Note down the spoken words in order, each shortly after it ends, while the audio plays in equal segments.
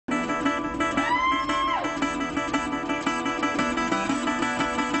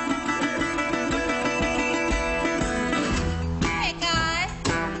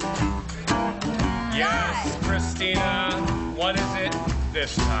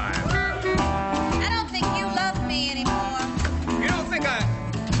this time? I don't think you love me anymore. You don't think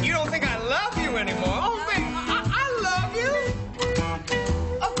I love you anymore? Oh, baby, I love you.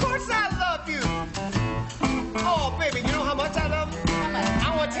 Of course I love you. Oh, baby, you know how much I love you? How much?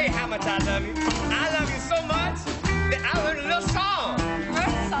 I want to tell you how much I love you. I love you so much that I learned a little song. You wrote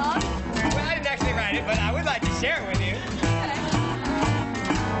a song? Well, I didn't actually write it, but I would like to share it with you.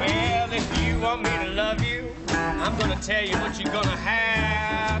 Well, if you want me to love you, I'm gonna tell you what you're gonna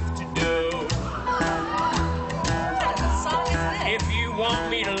have to do. What kind of a song is this? If you want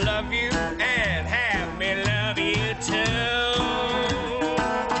me to love you and have me love you too,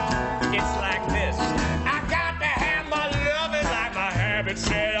 it's like this. I got to have my loving like my habits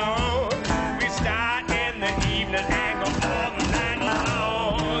set on. We start in the evening and go all night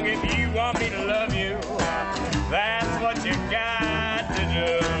long. If you want me to love you, that's what you got to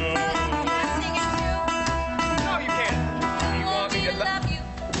do. Can I sing it too? No, you can't. You want me to love you.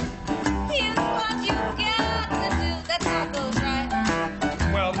 Here's what you got to do. That's how it goes, right?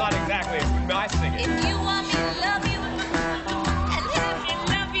 Well, not exactly. I sing it. If you want me to love you and have me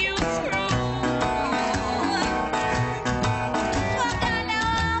love you true. Well, darling,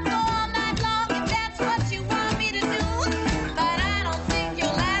 I'll go all night long if that's what you want me to do. But I don't think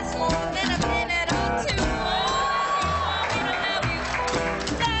you'll last more than a minute or two. If you want me to love you,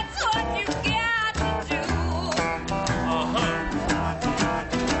 that's what you got to do.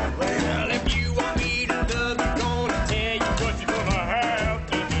 Well, if you want me to love you, gonna tell you what you're gonna have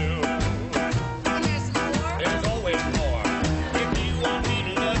to do. And there's more. There's always more. If you want me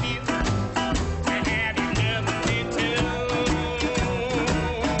to love you and have you love me too,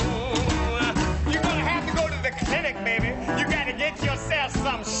 you're gonna have to go to the clinic, baby. You gotta get yourself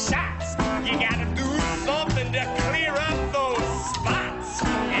some shots. You gotta do something to clear up those spots.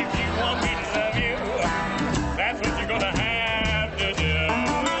 If you want me to love you, that's what you're gonna have to do.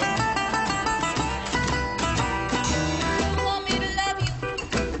 You want me to love you?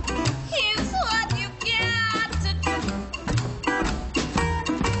 Here's what you got to do.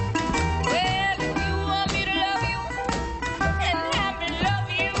 Well, if you want me to love you and have me love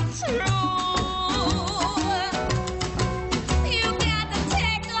you true, you got to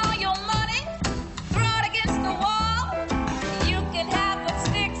take all your money, throw it against the wall. You can have the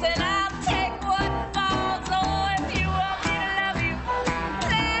sticks and I'll take what falls. Oh, if you want me to love you,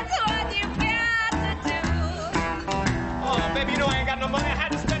 that's what you got to do. Oh, baby, you know I ain't got no money. I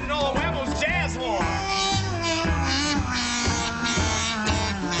had to spend it all on Whammo's jazz horn.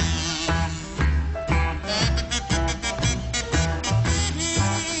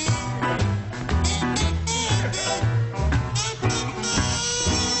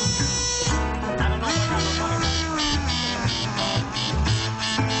 I don't know if I got no money.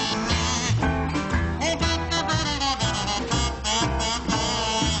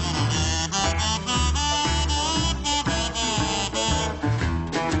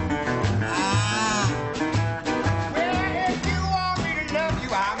 Well, if you want me to love you,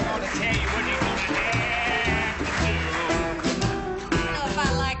 I'm gonna tell you what you're gonna have to do. I don't know if I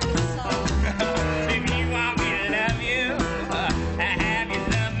like this song. If you want me to love you, have you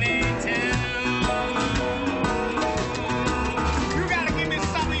love me too. You gotta give me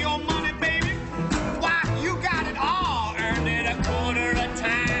some of your money, baby. Why, you got it all. Earned it a quarter a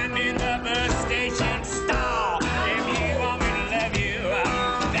time in the bus station stall. If you want me to love you,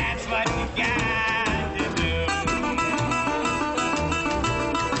 that's what you got to do.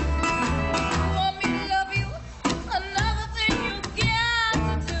 You want me to love you? Another thing you got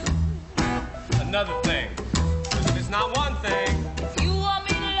to do. Another thing. It's not one thing. If you want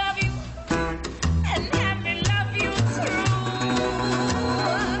me to love you and have me love you true.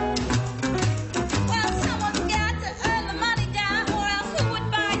 Well, someone's got to earn the money down, or else who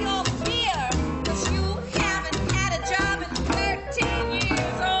would buy your beer? 'Cause you haven't had a job in 13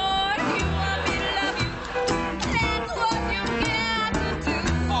 years. Oh, if you want me to love you, that's what you got to do.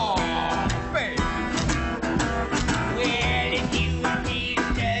 Oh, baby. Well, if you want me to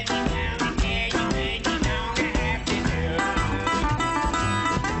love you, I'll tell you what you're gonna have to do.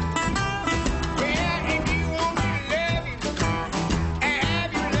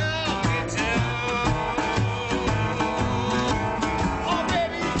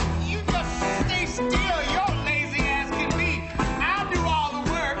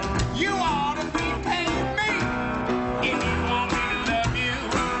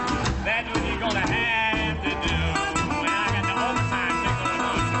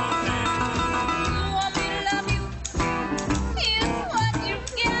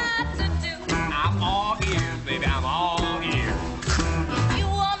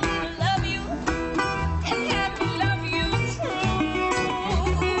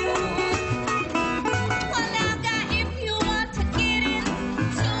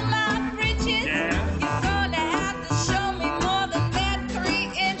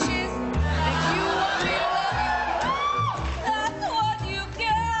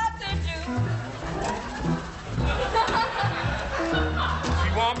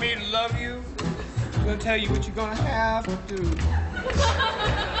 me to love you, I'm gonna tell you what you're gonna have to do.